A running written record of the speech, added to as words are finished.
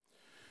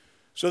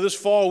So this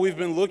fall, we've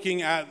been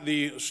looking at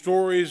the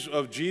stories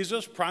of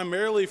Jesus,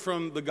 primarily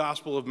from the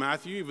Gospel of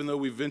Matthew, even though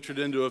we've ventured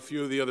into a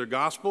few of the other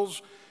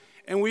Gospels.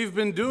 And we've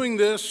been doing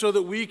this so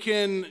that we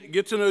can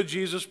get to know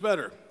Jesus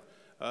better,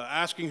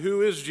 asking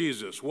who is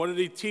Jesus? What did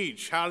he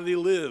teach? How did he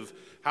live?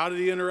 How did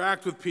he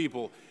interact with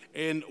people?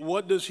 And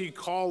what does he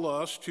call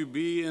us to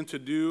be and to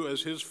do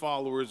as his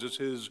followers, as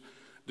his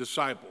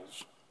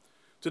disciples?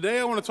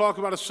 Today, I want to talk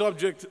about a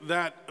subject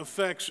that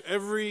affects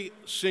every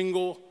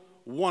single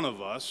one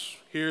of us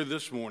here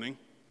this morning,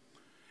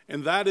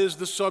 and that is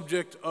the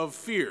subject of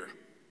fear,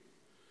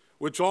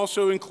 which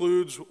also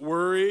includes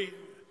worry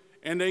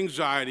and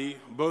anxiety,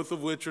 both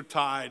of which are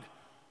tied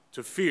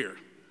to fear.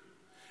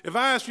 If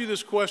I asked you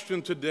this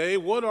question today,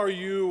 what are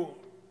you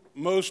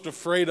most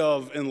afraid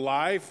of in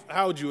life?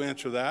 How would you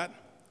answer that?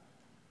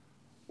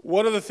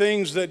 What are the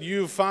things that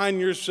you find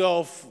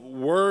yourself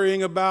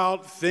worrying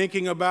about,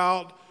 thinking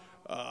about?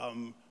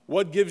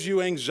 What gives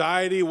you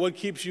anxiety? What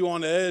keeps you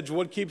on edge?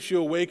 What keeps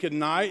you awake at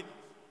night?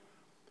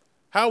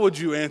 How would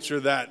you answer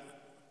that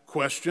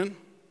question?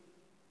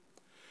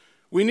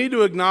 We need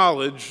to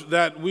acknowledge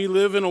that we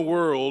live in a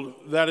world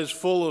that is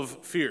full of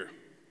fear.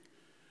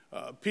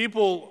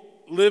 People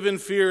live in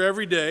fear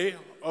every day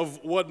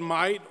of what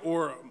might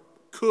or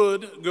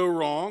could go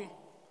wrong.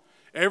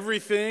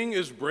 Everything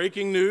is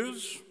breaking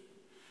news.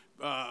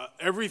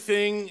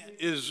 Everything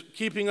is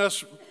keeping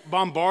us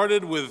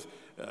bombarded with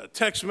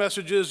text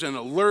messages and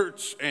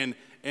alerts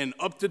and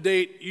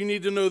up-to-date, you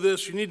need to know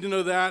this, you need to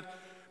know that.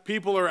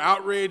 People are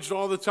outraged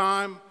all the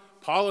time.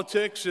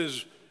 Politics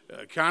is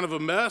kind of a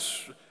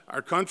mess.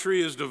 Our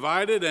country is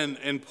divided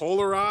and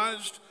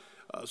polarized.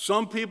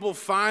 Some people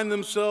find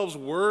themselves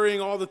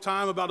worrying all the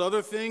time about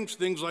other things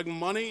like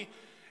money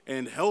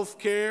and health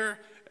care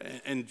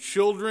and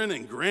children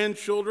and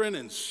grandchildren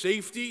and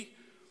safety.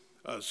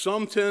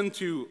 Some tend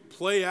to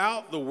play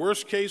out the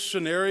worst-case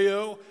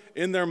scenario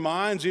in their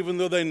minds, even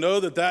though they know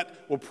that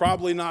will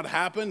probably not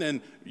happen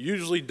and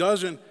usually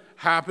doesn't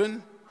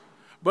happen.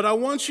 But I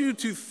want you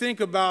to think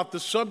about the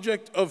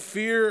subject of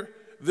fear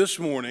this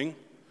morning.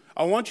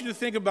 I want you to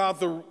think about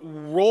the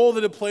role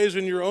that it plays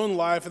in your own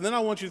life, and then I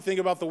want you to think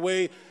about the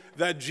way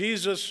that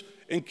Jesus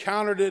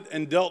encountered it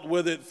and dealt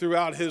with it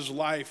throughout his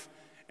life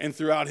and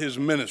throughout his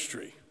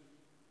ministry.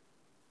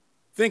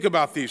 Think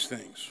about these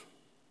things.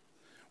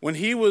 When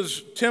he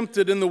was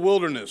tempted in the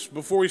wilderness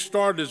before he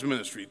started his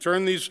ministry,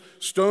 turn these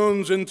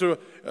stones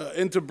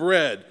into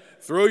bread,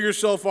 throw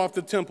yourself off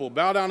the temple,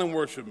 bow down and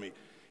worship me.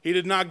 He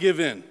did not give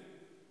in.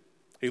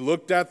 He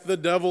looked at the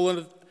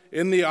devil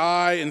in the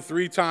eye, and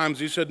 3 times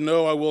he said,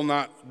 "No, I will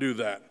not do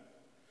that."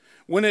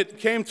 When it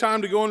came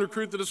time to go and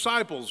recruit the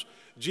disciples,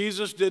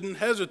 Jesus didn't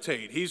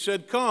hesitate. He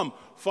said, "Come,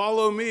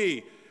 follow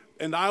me,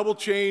 and I will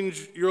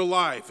change your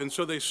life." And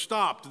so they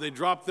stopped. They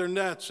dropped their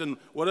nets and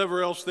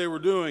whatever else they were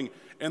doing,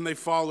 and they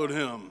followed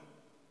him.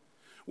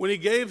 When he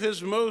gave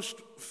his most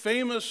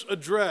famous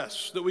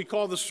address that we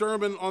call the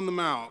Sermon on the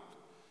Mount,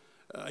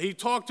 he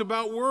talked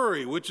about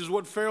worry, which is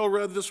what Farrell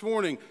read this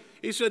morning.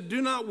 He said,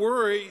 "Do not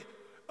worry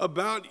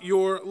about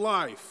your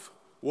life,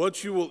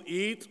 what you will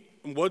eat,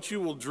 what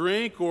you will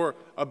drink, or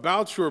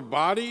about your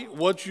body,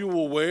 what you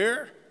will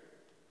wear.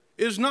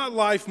 Is not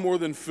life more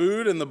than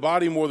food and the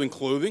body more than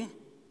clothing?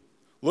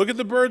 Look at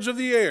the birds of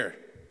the air.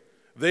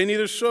 They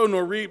neither sow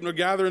nor reap nor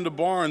gather into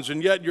barns,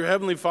 and yet your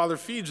heavenly Father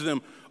feeds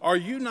them. Are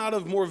you not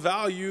of more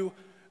value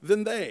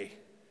than they?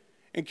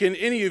 And can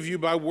any of you,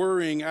 by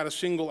worrying, add a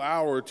single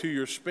hour to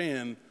your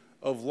span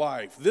of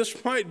life?"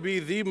 This might be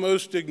the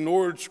most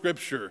ignored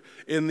scripture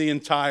in the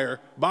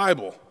entire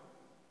Bible.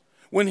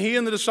 When he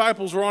and the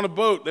disciples were on a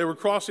boat, they were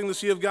crossing the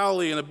Sea of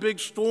Galilee, and a big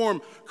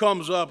storm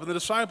comes up, and the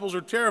disciples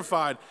are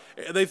terrified.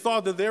 They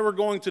thought that they were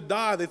going to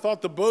die. They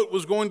thought the boat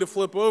was going to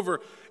flip over.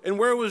 And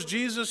where was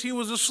Jesus? He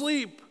was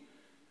asleep.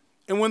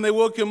 And when they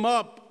woke him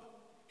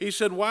up, he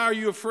said, "Why are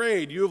you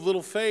afraid? You have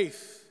little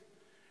faith."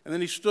 And then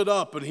he stood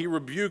up and he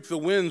rebuked the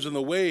winds and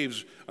the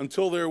waves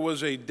until there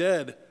was a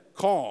dead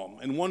calm.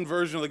 In one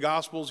version of the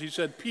Gospels, he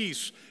said,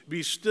 "Peace,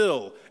 be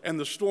still," and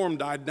the storm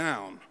died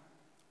down.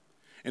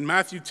 In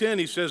Matthew 10,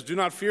 he says, "Do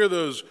not fear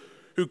those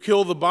who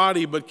kill the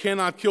body but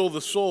cannot kill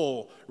the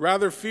soul.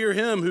 Rather fear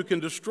him who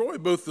can destroy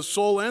both the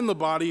soul and the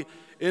body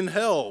in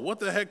hell." What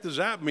the heck does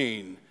that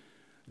mean?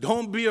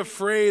 Don't be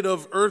afraid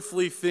of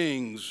earthly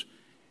things,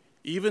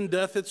 even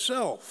death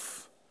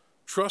itself.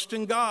 Trust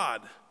in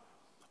God.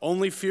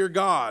 Only fear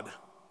God.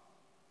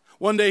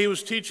 One day he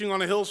was teaching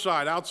on a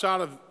hillside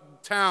outside of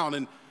town,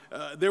 and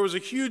there was a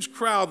huge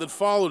crowd that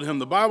followed him.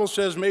 The Bible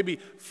says maybe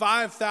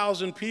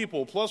 5,000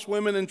 people, plus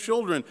women and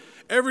children.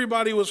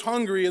 Everybody was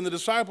hungry, and the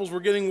disciples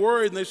were getting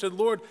worried, and they said,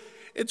 "Lord,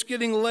 it's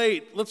getting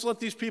late. Let's let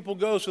these people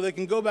go so they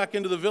can go back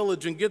into the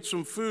village and get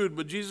some food."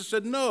 But Jesus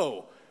said,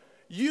 "No,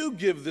 you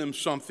give them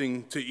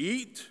something to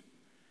eat."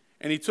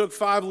 And he took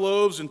 5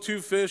 loaves and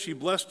 2 fish, he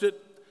blessed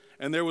it,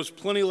 and there was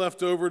plenty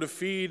left over to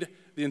feed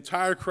the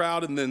entire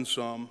crowd and then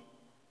some.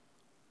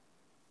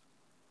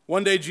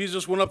 One day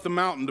Jesus went up the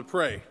mountain to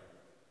pray.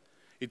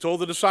 He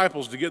told the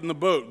disciples to get in the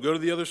boat, go to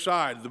the other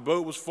side. The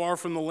boat was far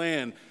from the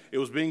land. It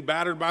was being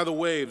battered by the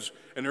waves.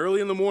 And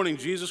early in the morning,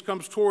 Jesus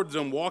comes towards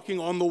them walking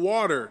on the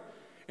water.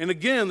 And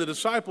again, the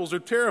disciples are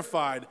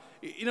terrified.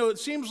 You know, it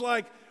seems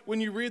like when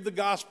you read the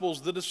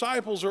Gospels, the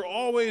disciples are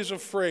always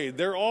afraid.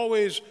 They're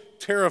always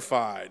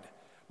terrified.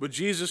 But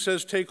Jesus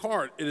says, "Take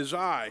heart, it is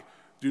I.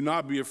 Do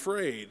not be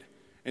afraid."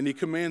 And he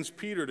commands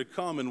Peter to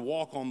come and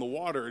walk on the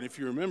water. And if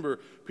you remember,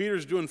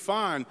 Peter's doing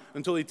fine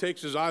until he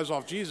takes his eyes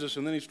off Jesus,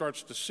 and then he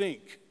starts to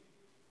sink.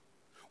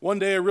 One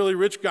day, a really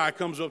rich guy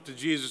comes up to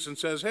Jesus and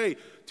says, "Hey,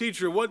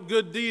 teacher, what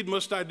good deed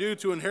must I do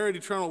to inherit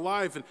eternal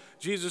life?" And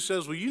Jesus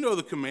says, "Well, you know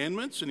the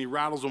commandments," and he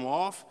rattles them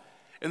off.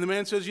 And the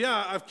man says,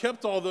 "Yeah, I've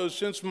kept all those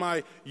since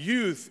my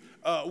youth.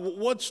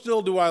 What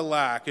still do I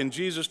lack?" And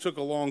Jesus took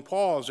a long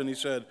pause, and he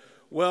said,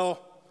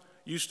 "Well,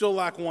 you still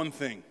lack one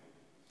thing.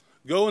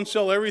 Go and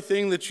sell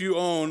everything that you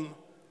own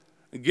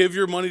and give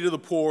your money to the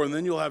poor, and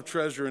then you'll have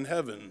treasure in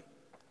heaven.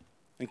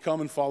 And come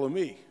and follow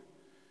me."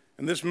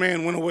 And this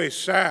man went away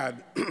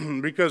sad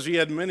because he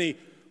had many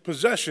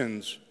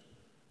possessions.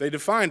 They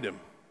defined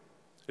him.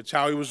 It's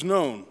how he was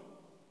known.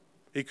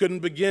 He couldn't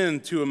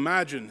begin to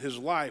imagine his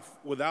life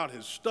without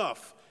his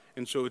stuff,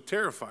 and so it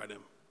terrified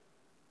him.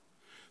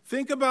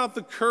 Think about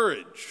the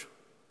courage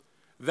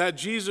that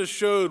Jesus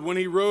showed when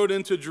he rode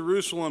into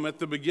Jerusalem at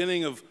the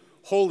beginning of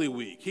Holy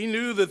Week. He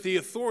knew that the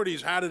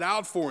authorities had it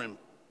out for him.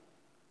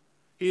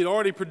 He had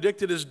already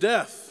predicted his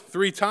death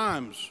 3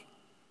 times.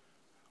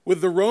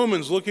 With the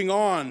Romans looking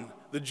on,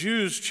 the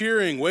Jews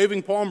cheering,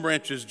 waving palm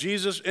branches,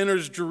 Jesus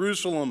enters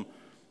Jerusalem,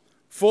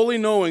 fully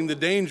knowing the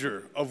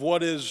danger of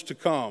what is to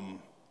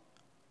come.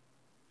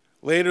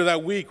 Later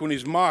that week, when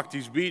he's mocked,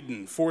 he's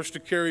beaten, forced to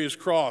carry his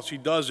cross, he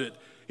does it.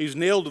 He's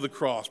nailed to the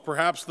cross,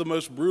 perhaps the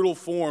most brutal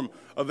form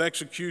of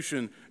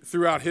execution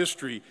throughout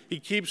history. He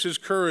keeps his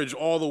courage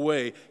all the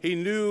way. He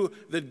knew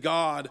that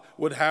God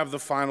would have the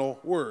final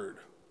word.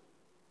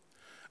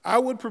 I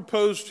would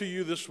propose to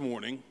you this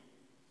morning,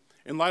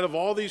 in light of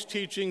all these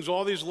teachings,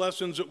 all these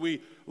lessons that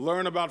we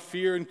learn about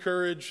fear and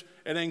courage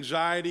and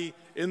anxiety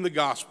in the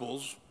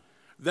Gospels,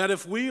 that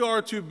if we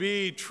are to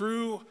be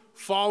true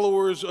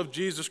followers of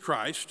Jesus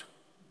Christ,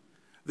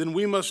 then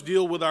we must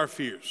deal with our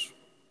fears.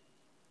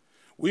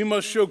 We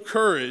must show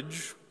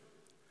courage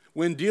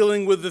when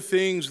dealing with the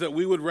things that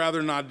we would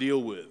rather not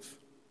deal with,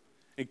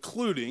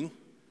 including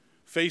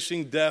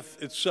facing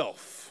death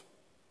itself.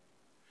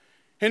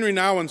 Henry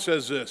Nouwen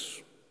says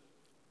this: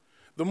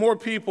 "The more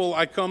people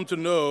I come to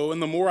know,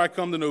 and the more I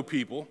come to know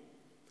people,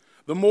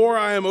 the more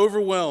I am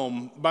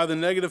overwhelmed by the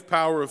negative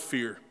power of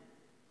fear.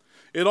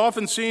 It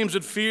often seems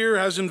that fear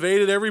has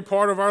invaded every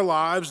part of our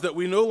lives, that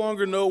we no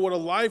longer know what a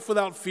life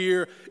without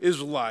fear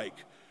is like.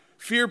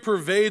 Fear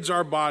pervades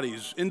our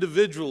bodies,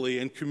 individually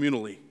and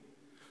communally.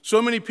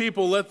 So many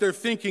people let their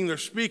thinking, their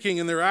speaking,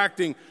 and their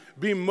acting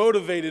be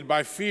motivated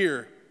by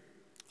fear.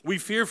 We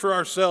fear for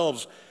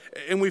ourselves,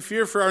 and we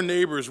fear for our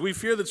neighbors. We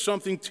fear that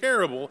something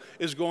terrible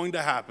is going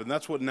to happen."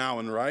 That's what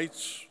Nouwen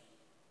writes.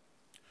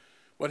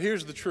 But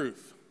here's the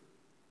truth.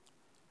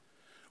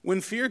 When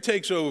fear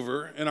takes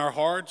over in our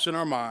hearts and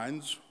our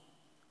minds,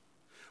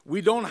 we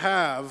don't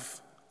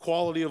have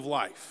quality of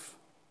life.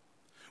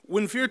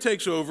 When fear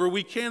takes over,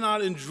 we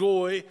cannot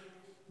enjoy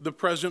the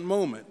present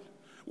moment.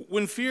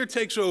 When fear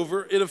takes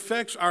over, it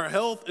affects our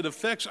health, it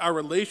affects our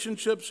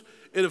relationships,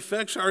 it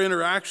affects our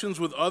interactions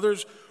with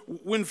others.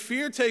 When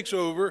fear takes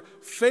over,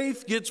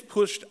 faith gets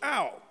pushed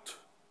out,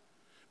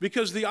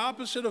 because the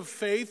opposite of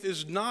faith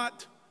is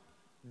not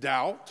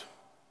doubt.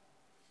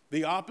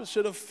 The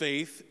opposite of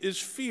faith is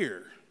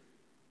fear.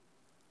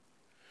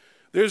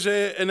 There's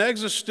an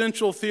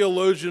existential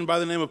theologian by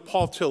the name of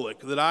Paul Tillich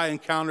that I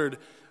encountered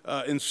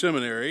in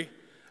seminary.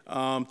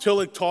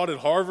 Tillich taught at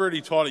Harvard,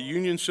 he taught at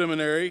Union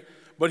Seminary,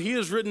 but he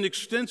has written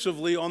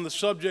extensively on the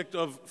subject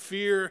of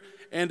fear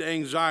and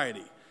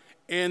anxiety.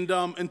 And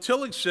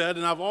Tillich said,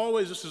 and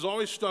this has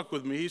always stuck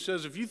with me, he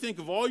says, if you think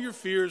of all your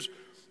fears,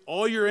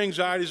 all your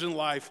anxieties in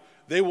life,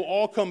 they will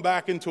all come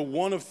back into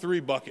one of 3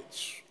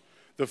 buckets.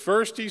 The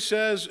first, he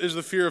says, is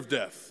the fear of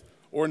death,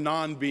 or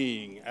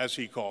non-being, as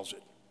he calls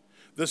it.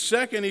 The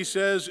second, he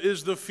says,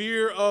 is the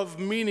fear of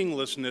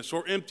meaninglessness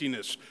or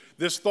emptiness,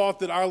 this thought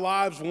that our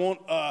lives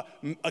won't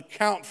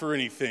account for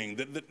anything,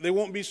 that they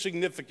won't be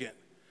significant.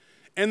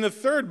 And the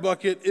third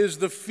bucket is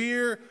the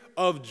fear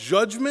of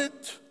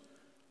judgment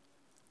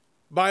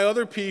by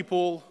other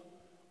people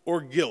or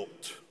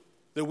guilt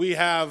that we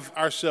have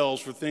ourselves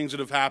for things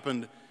that have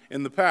happened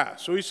in the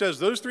past. So he says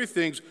those 3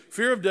 things,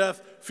 fear of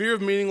death, fear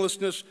of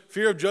meaninglessness,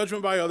 fear of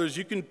judgment by others,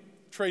 you can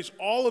trace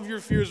all of your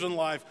fears in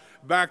life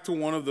back to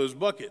one of those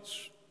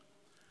buckets.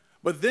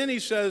 But then he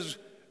says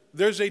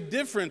there's a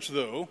difference,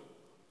 though,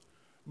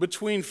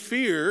 between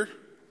fear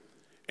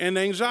and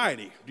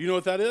anxiety. Do you know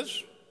what that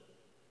is?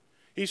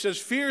 He says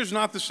fear is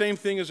not the same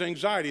thing as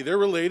anxiety. They're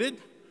related.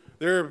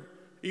 They're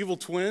evil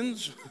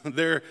twins.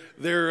 They're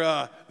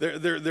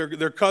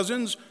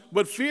cousins.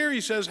 But fear,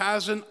 he says,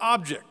 has an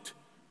object.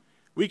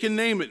 We can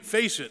name it,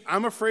 face it.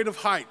 I'm afraid of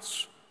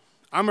heights.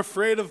 I'm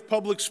afraid of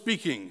public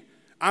speaking.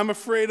 I'm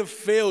afraid of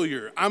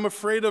failure. I'm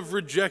afraid of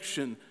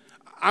rejection.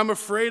 I'm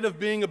afraid of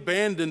being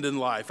abandoned in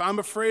life. I'm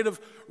afraid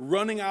of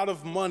running out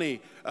of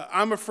money.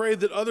 I'm afraid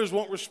that others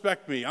won't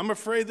respect me. I'm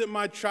afraid that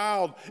my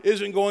child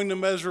isn't going to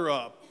measure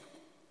up.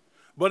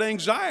 But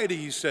anxiety,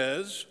 he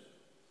says,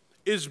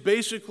 is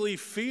basically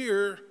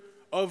fear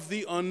of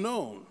the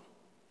unknown.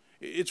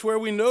 It's where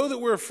we know that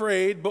we're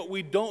afraid, but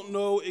we don't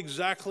know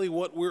exactly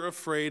what we're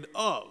afraid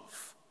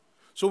of.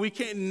 So we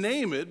can't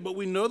name it, but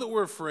we know that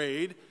we're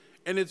afraid,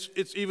 and it's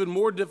even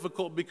more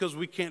difficult because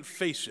we can't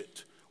face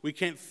it. We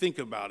can't think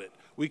about it.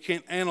 We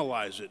can't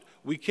analyze it.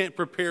 We can't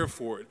prepare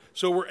for it.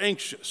 So we're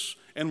anxious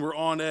and we're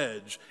on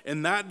edge,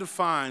 and that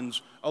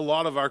defines a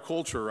lot of our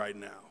culture right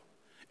now.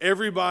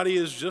 Everybody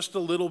is just a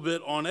little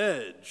bit on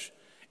edge.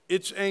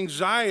 It's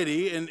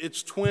anxiety and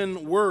it's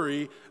twin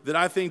worry that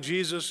I think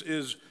Jesus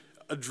is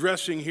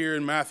addressing here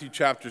in Matthew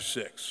chapter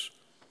 6.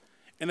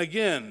 And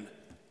again,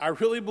 I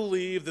really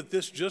believe that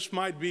this just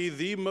might be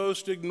the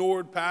most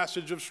ignored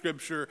passage of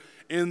Scripture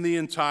in the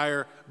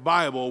entire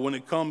Bible when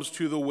it comes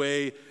to the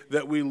way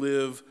that we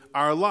live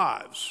our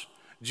lives.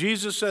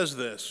 Jesus says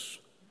this,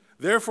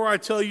 "Therefore I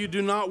tell you,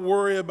 do not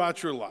worry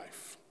about your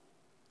life,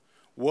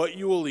 what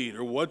you will eat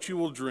or what you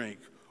will drink,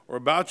 or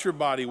about your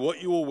body,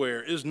 what you will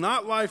wear. Is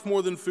not life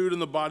more than food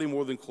and the body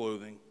more than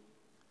clothing?"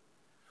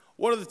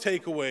 What are the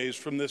takeaways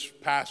from this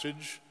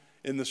passage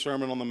in the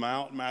Sermon on the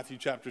Mount, Matthew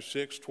chapter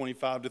 6,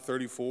 25 to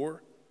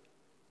 34?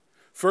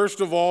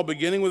 First of all,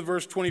 beginning with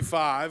verse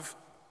 25,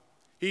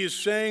 he is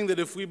saying that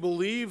if we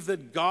believe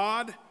that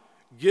God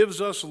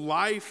gives us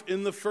life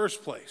in the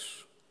first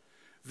place,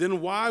 then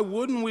why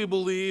wouldn't we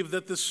believe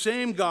that the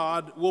same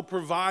God will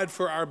provide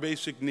for our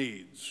basic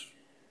needs?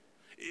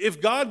 If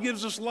God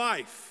gives us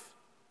life,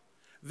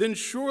 then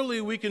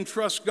surely we can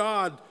trust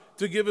God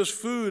to give us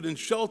food and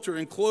shelter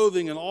and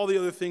clothing and all the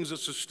other things that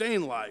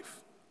sustain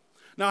life.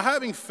 Now,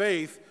 having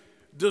faith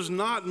does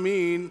not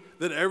mean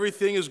that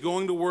everything is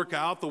going to work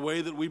out the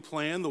way that we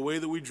planned, the way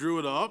that we drew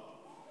it up,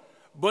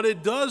 but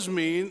it does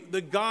mean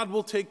that God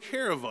will take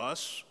care of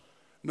us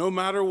no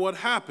matter what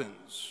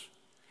happens.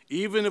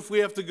 Even if we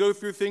have to go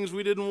through things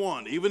we didn't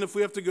want, even if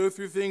we have to go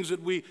through things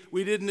that we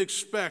didn't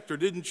expect or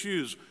didn't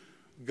choose,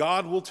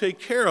 God will take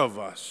care of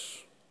us.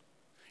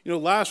 You know,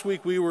 last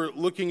week we were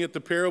looking at the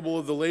parable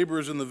of the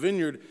laborers in the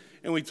vineyard,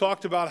 and we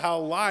talked about how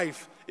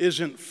life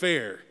isn't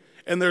fair.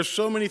 And there's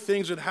so many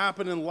things that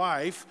happen in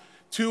life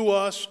to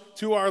us,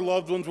 to our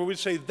loved ones, where we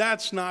say,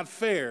 that's not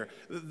fair,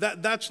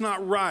 that's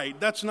not right,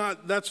 that's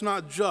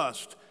not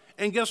just.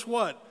 And guess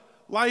what?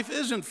 Life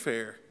isn't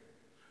fair.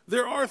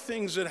 There are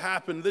things that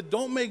happen that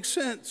don't make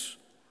sense.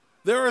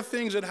 There are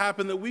things that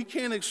happen that we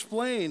can't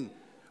explain,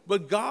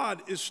 but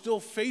God is still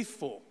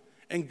faithful.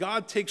 And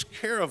God takes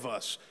care of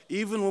us,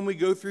 even when we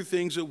go through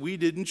things that we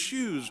didn't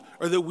choose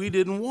or that we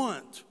didn't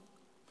want.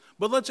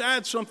 But let's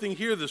add something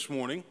here this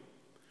morning.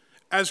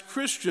 As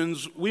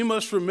Christians, we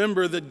must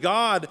remember that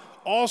God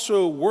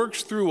also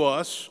works through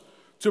us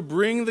to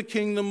bring the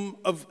kingdom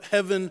of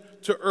heaven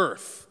to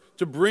earth,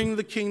 to bring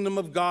the kingdom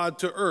of God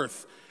to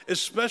earth,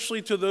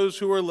 especially to those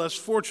who are less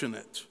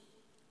fortunate.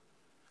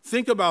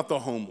 Think about the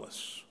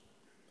homeless.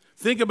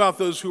 Think about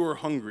those who are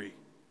hungry.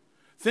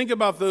 Think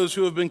about those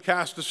who have been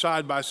cast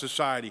aside by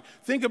society.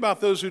 Think about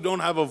those who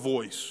don't have a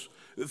voice.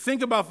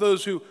 Think about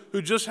those who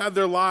just had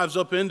their lives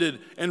upended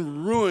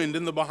and ruined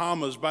in the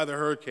Bahamas by the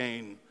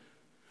hurricane.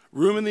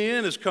 Room in the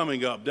Inn is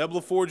coming up. Deb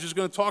LaForge is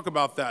going to talk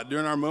about that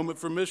during our Moment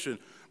for Mission.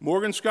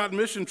 Morgan Scott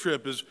Mission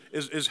Trip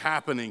is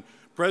happening.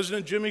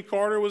 President Jimmy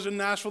Carter was in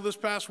Nashville this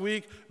past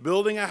week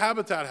building a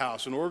Habitat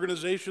House, an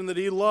organization that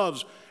he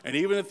loves. And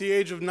even at the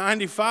age of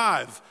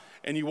 95,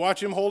 and you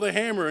watch him hold a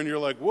hammer and you're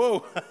like,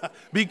 whoa,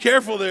 be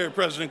careful there,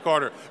 President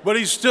Carter. But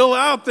he's still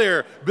out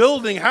there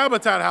building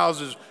habitat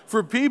houses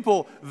for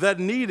people that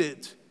need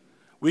it.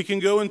 We can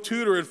go and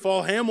tutor at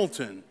Fall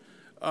Hamilton.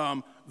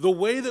 The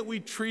way that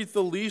we treat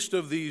the least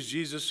of these,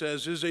 Jesus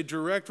says, is a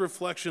direct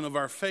reflection of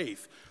our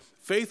faith.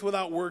 Faith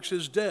without works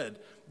is dead.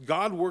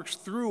 God works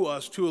through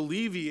us to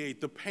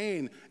alleviate the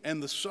pain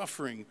and the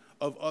suffering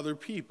of other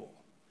people.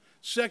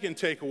 Second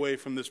takeaway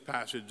from this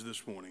passage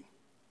this morning.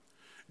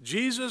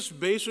 Jesus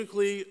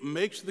basically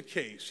makes the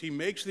case, he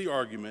makes the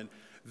argument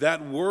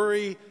that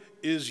worry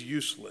is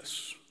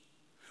useless.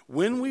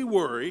 When we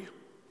worry,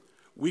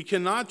 we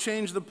cannot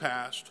change the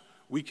past,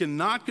 we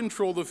cannot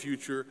control the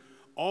future,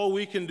 all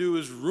we can do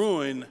is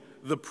ruin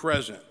the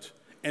present.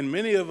 And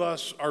many of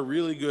us are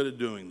really good at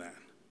doing that.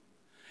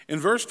 In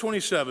verse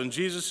 27,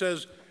 Jesus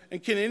says,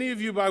 "And can any of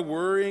you by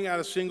worrying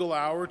add a single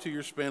hour to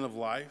your span of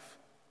life?"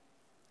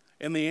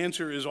 And the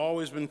answer has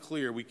always been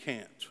clear, we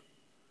can't.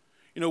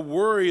 You know,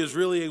 worry is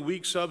really a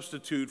weak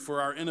substitute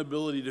for our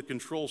inability to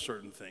control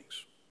certain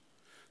things.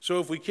 So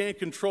if we can't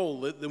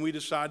control it, then we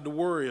decide to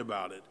worry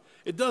about it.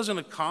 It doesn't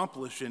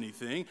accomplish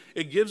anything.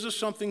 It gives us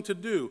something to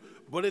do,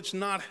 but it's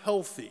not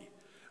healthy.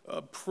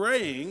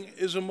 Praying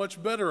is a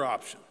much better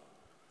option.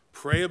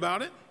 Pray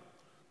about it,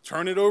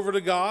 turn it over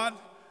to God,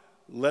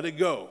 let it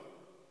go.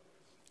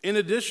 In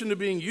addition to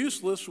being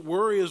useless,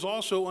 worry is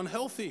also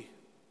unhealthy.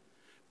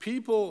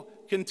 People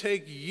can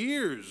take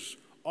years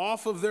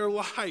off of their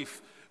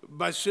life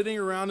by sitting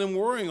around and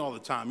worrying all the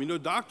time. You know,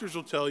 doctors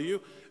will tell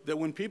you that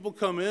when people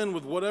come in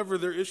with whatever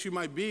their issue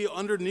might be,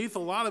 underneath a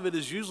lot of it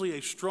is usually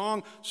a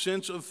strong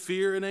sense of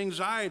fear and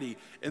anxiety.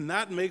 And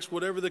that makes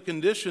whatever the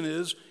condition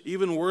is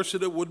even worse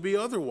than it would be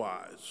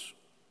otherwise.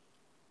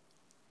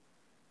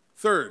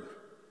 Third,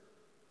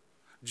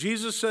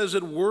 Jesus says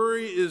that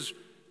worry is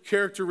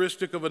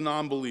characteristic of a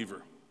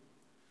non-believer,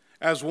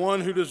 as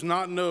one who does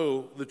not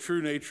know the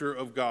true nature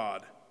of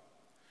God.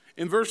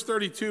 In verse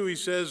 32, he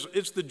says,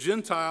 it's the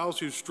Gentiles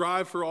who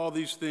strive for all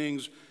these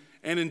things,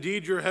 and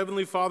indeed your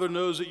heavenly Father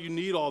knows that you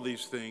need all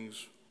these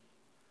things.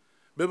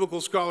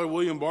 Biblical scholar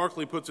William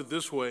Barclay puts it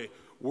this way: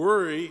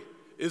 worry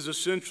is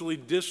essentially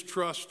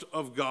distrust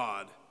of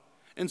God.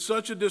 And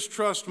such a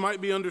distrust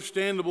might be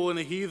understandable in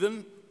a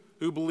heathen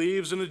who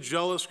believes in a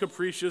jealous,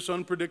 capricious,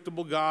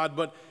 unpredictable God,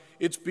 but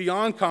it's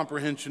beyond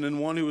comprehension in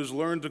one who has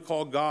learned to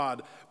call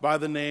God by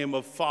the name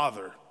of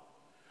Father.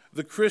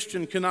 The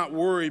Christian cannot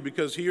worry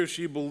because he or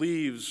she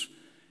believes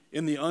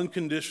in the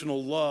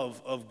unconditional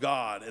love of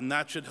God, and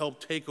that should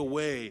help take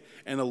away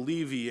and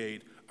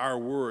alleviate our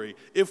worry.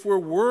 If we're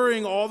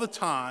worrying all the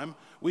time,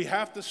 we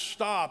have to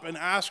stop and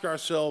ask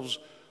ourselves,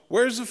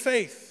 where's the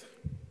faith?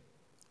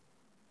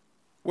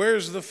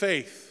 Where's the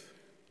faith?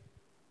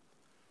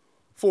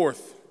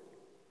 Fourth,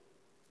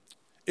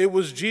 it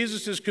was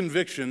Jesus'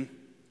 conviction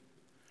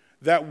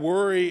that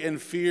worry and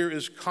fear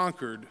is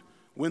conquered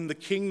when the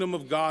kingdom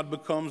of God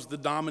becomes the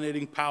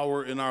dominating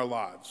power in our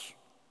lives.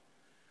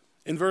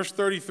 In verse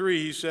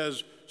 33, he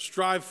says,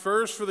 strive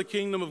first for the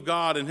kingdom of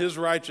God and his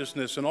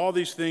righteousness, and all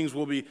these things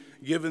will be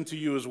given to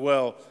you as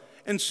well.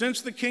 And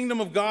since the kingdom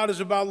of God is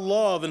about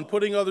love and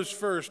putting others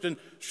first and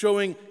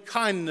showing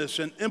kindness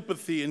and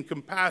empathy and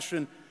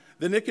compassion,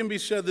 then it can be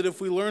said that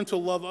if we learn to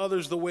love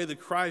others the way that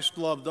Christ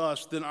loved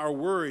us, then our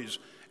worries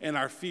and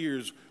our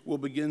fears will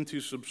begin to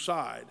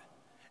subside.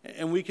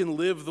 And we can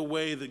live the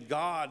way that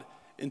God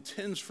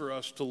intends for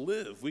us to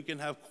live. We can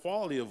have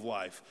quality of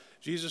life.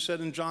 Jesus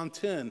said in John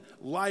 10,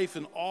 life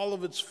in all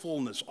of its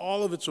fullness,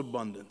 all of its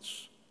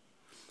abundance.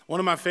 One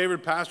of my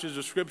favorite passages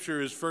of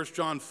Scripture is 1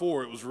 John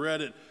 4. It was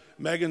read at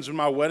Megan's and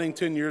my wedding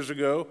 10 years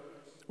ago,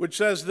 which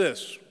says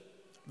this: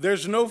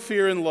 there's no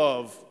fear in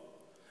love,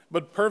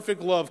 but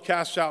perfect love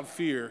casts out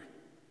fear.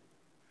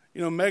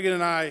 You know, Megan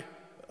and I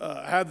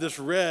had this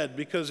read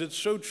because it's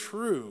so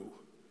true.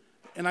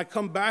 And I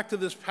come back to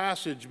this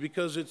passage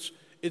because it's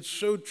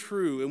so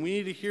true, and we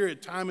need to hear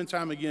it time and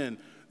time again.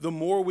 The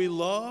more we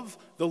love,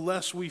 the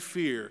less we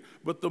fear.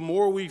 But the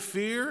more we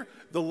fear,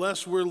 the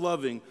less we're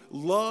loving.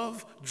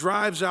 Love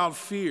drives out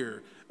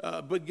fear.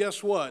 But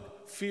guess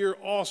what? Fear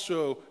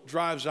also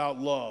drives out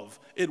love.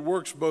 It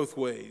works both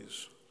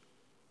ways.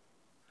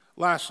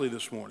 Lastly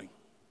this morning,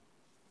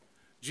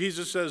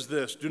 Jesus says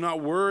this: do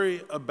not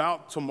worry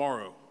about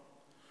tomorrow,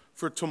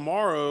 for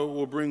tomorrow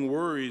will bring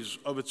worries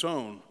of its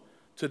own.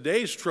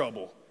 Today's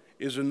trouble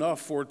is enough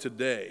for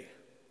today.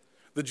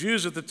 The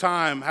Jews at the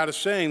time had a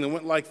saying that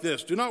went like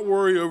this: do not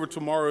worry over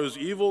tomorrow's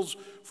evils,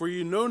 for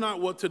you know not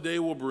what today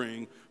will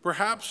bring.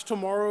 Perhaps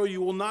tomorrow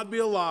you will not be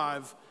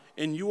alive,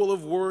 and you will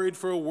have worried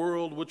for a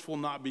world which will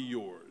not be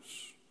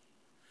yours.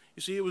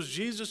 You see, it was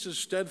Jesus'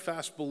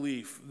 steadfast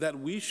belief that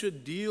we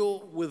should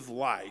deal with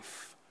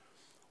life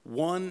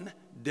one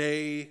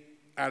day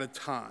at a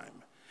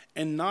time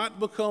and not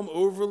become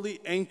overly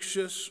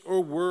anxious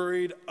or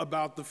worried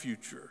about the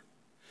future.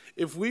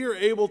 If we are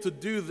able to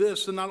do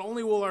this, then not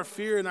only will our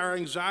fear and our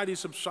anxiety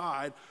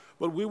subside,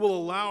 but we will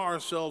allow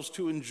ourselves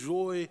to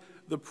enjoy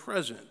the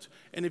present.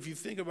 And if you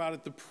think about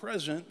it, the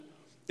present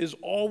is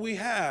all we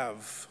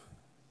have.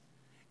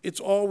 It's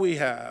all we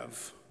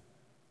have.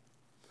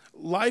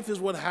 Life is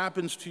what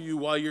happens to you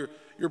while you're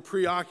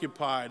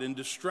preoccupied and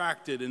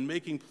distracted and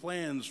making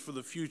plans for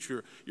the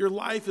future. Your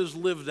life is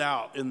lived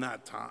out in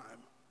that time.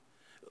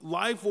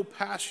 Life will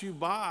pass you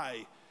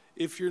by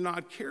if you're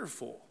not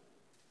careful.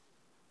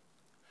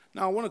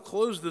 Now, I want to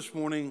close this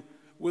morning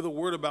with a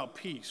word about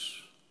peace,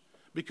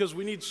 because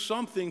we need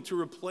something to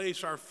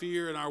replace our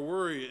fear and our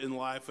worry in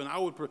life, and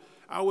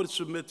I would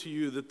submit to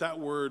you that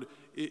word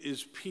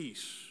is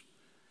peace.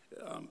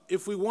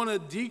 If we want to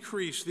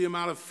decrease the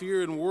amount of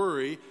fear and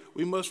worry,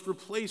 we must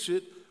replace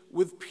it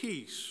with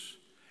peace.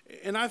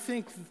 And I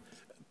think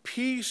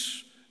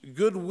peace,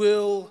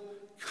 goodwill,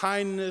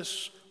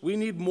 kindness, we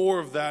need more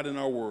of that in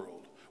our world.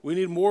 We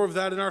need more of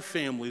that in our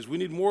families. We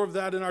need more of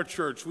that in our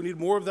church. We need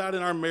more of that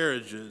in our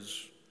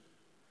marriages.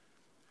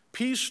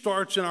 Peace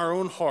starts in our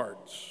own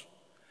hearts,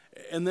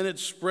 and then it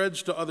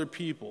spreads to other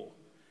people.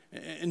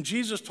 And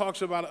Jesus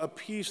talks about a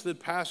peace that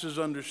passes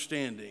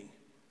understanding.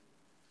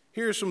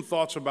 Here are some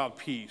thoughts about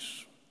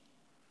peace.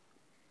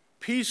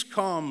 Peace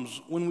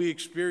comes when we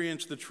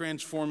experience the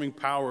transforming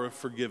power of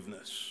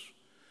forgiveness,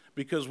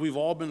 because we've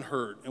all been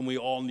hurt and we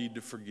all need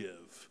to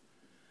forgive.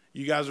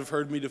 You guys have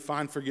heard me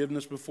define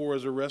forgiveness before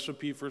as a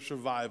recipe for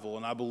survival,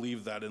 and I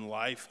believe that in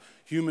life,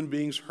 human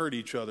beings hurt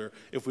each other.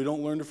 If we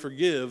don't learn to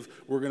forgive,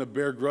 we're going to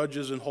bear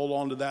grudges and hold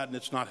on to that, and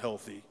it's not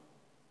healthy.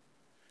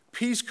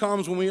 Peace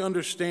comes when we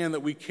understand that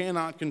we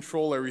cannot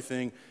control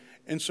everything,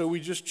 and so we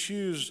just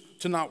choose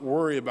to not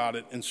worry about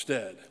it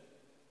instead.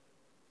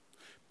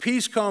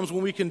 Peace comes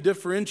when we can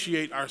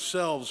differentiate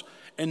ourselves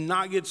and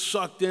not get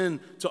sucked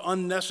into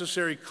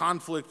unnecessary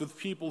conflict with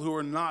people who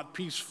are not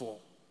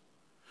peaceful.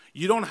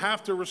 You don't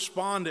have to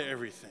respond to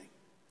everything.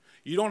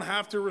 You don't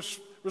have to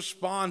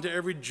respond to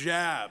every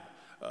jab.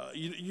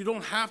 You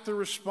don't have to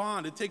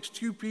respond. It takes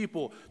two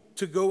people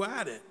to go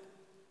at it.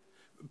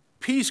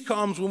 Peace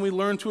comes when we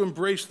learn to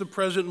embrace the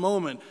present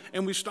moment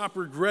and we stop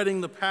regretting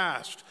the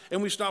past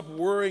and we stop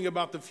worrying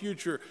about the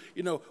future.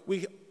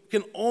 We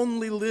can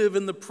only live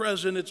in the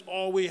present. It's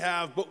all we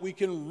have, but we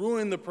can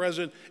ruin the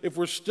present if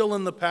we're still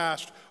in the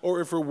past or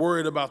if we're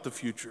worried about the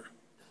future.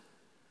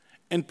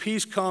 And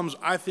peace comes,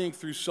 I think,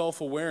 through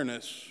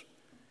self-awareness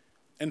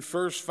and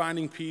first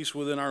finding peace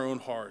within our own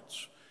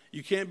hearts.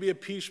 You can't be a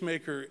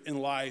peacemaker in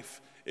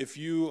life if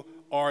you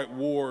are at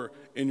war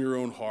in your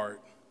own heart.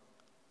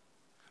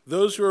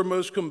 Those who are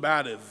most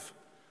combative,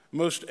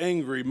 most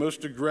angry,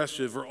 most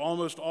aggressive are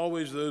almost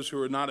always those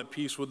who are not at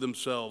peace with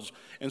themselves,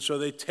 and so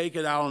they take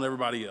it out on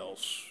everybody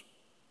else.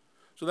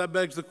 So that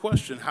begs the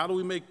question, how do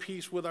we make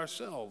peace with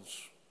ourselves?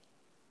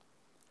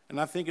 And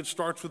I think it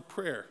starts with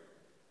prayer.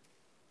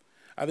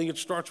 I think it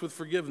starts with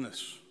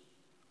forgiveness.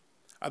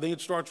 I think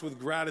it starts with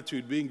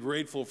gratitude, being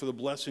grateful for the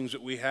blessings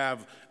that we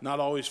have, not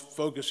always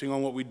focusing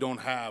on what we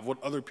don't have,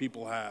 what other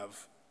people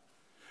have.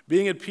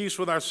 Being at peace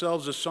with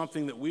ourselves is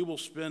something that we will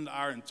spend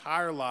our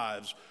entire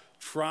lives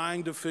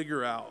trying to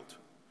figure out,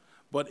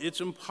 but it's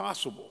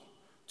impossible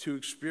to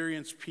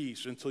experience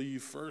peace until you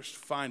first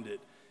find it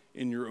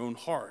in your own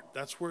heart.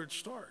 That's where it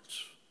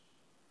starts.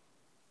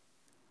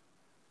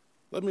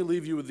 Let me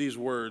leave you with these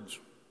words.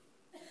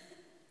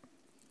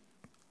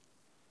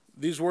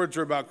 These words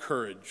are about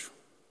courage.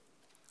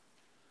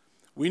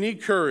 We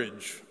need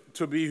courage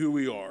to be who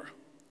we are,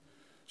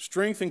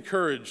 strength and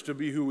courage to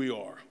be who we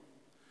are.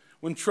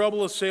 When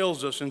trouble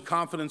assails us and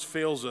confidence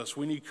fails us,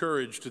 we need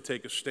courage to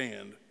take a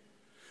stand.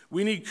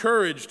 We need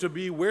courage to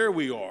be where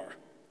we are,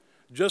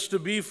 just to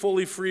be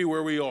fully free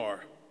where we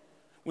are.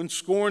 When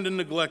scorned and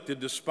neglected,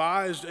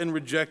 despised and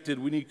rejected,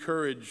 we need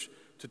courage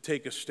to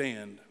take a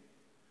stand.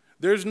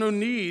 There's no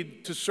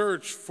need to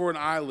search for an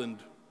island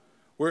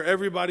where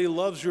everybody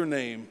loves your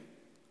name,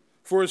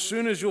 for as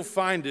soon as you'll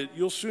find it,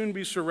 you'll soon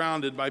be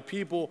surrounded by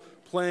people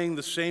playing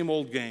the same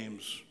old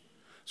games.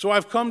 So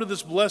I've come to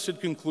this blessed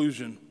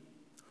conclusion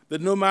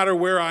that no matter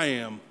where I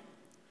am,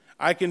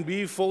 I can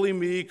be fully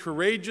me,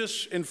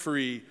 courageous and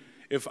free,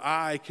 if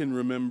I can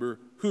remember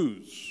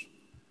whose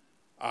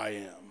I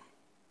am.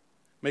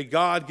 May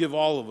God give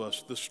all of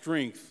us the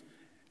strength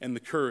and the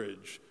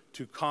courage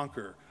to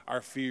conquer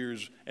our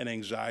fears and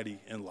anxiety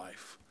in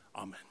life.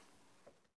 Amen.